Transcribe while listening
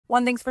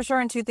One thing's for sure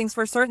and two things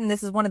for certain,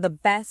 this is one of the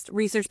best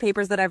research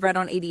papers that I've read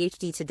on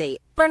ADHD to date.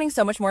 Learning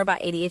so much more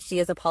about ADHD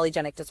as a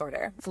polygenic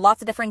disorder. It's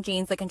lots of different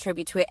genes that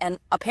contribute to it and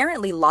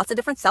apparently lots of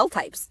different cell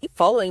types. Keep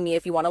following me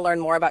if you want to learn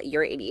more about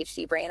your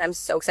ADHD brain. I'm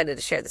so excited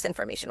to share this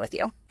information with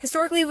you.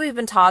 Historically, we've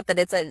been taught that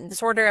it's a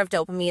disorder of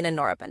dopamine and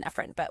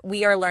norepinephrine, but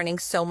we are learning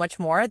so much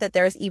more that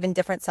there's even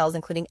different cells,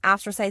 including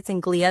astrocytes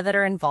and glia, that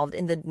are involved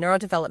in the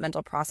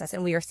neurodevelopmental process,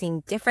 and we are seeing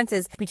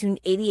differences between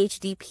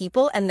ADHD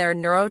people and their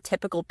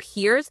neurotypical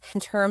peers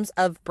in terms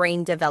of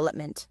brain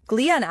development.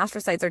 Glia and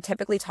astrocytes are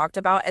typically talked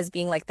about as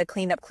being like the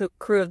cleanup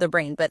crew of the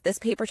brain, but this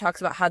paper talks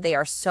about how they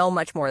are so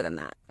much more than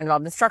that.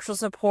 Involved in structural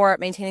support,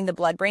 maintaining the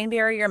blood-brain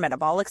barrier,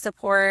 metabolic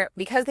support,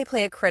 because they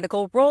play a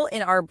critical role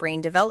in our brain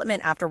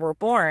development after we're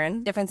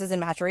born. Differences in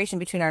maturation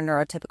between our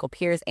neurotypical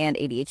peers and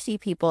ADHD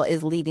people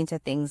is leading to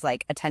things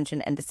like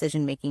attention and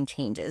decision-making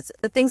changes.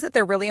 The things that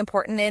they're really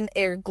important in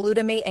are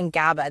glutamate and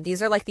gaba.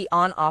 These are like the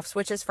on-off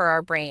switches for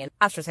our brain.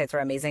 Astrocytes are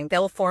amazing.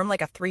 They'll form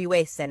like a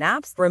three-way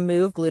synapse,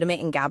 remove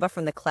glutamate and GABA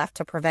from the cleft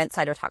to prevent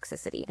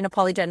cytotoxicity. In a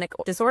polygenic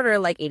disorder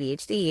like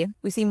ADHD,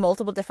 we see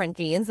multiple different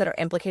genes that are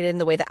implicated in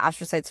the way that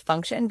astrocytes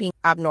function being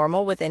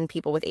abnormal within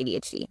people with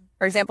ADHD.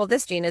 For example,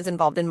 this gene is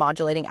involved in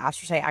modulating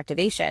astrocyte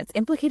activation. It's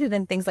implicated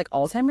in things like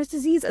Alzheimer's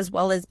disease, as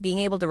well as being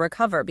able to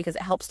recover because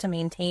it helps to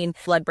maintain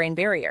blood-brain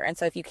barrier. And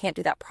so if you can't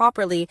do that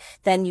properly,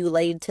 then you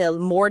lead to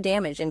more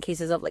damage in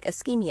cases of like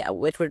ischemia,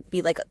 which would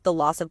be like the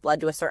loss of blood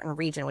to a certain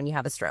region when you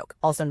have a stroke.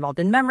 Also involved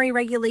in memory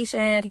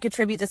regulation, can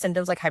contribute to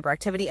symptoms like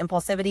hyperactivity,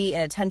 impulsivity,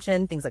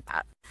 inattention, things like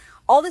that.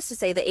 All this to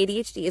say that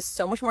ADHD is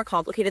so much more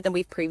complicated than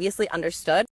we've previously understood.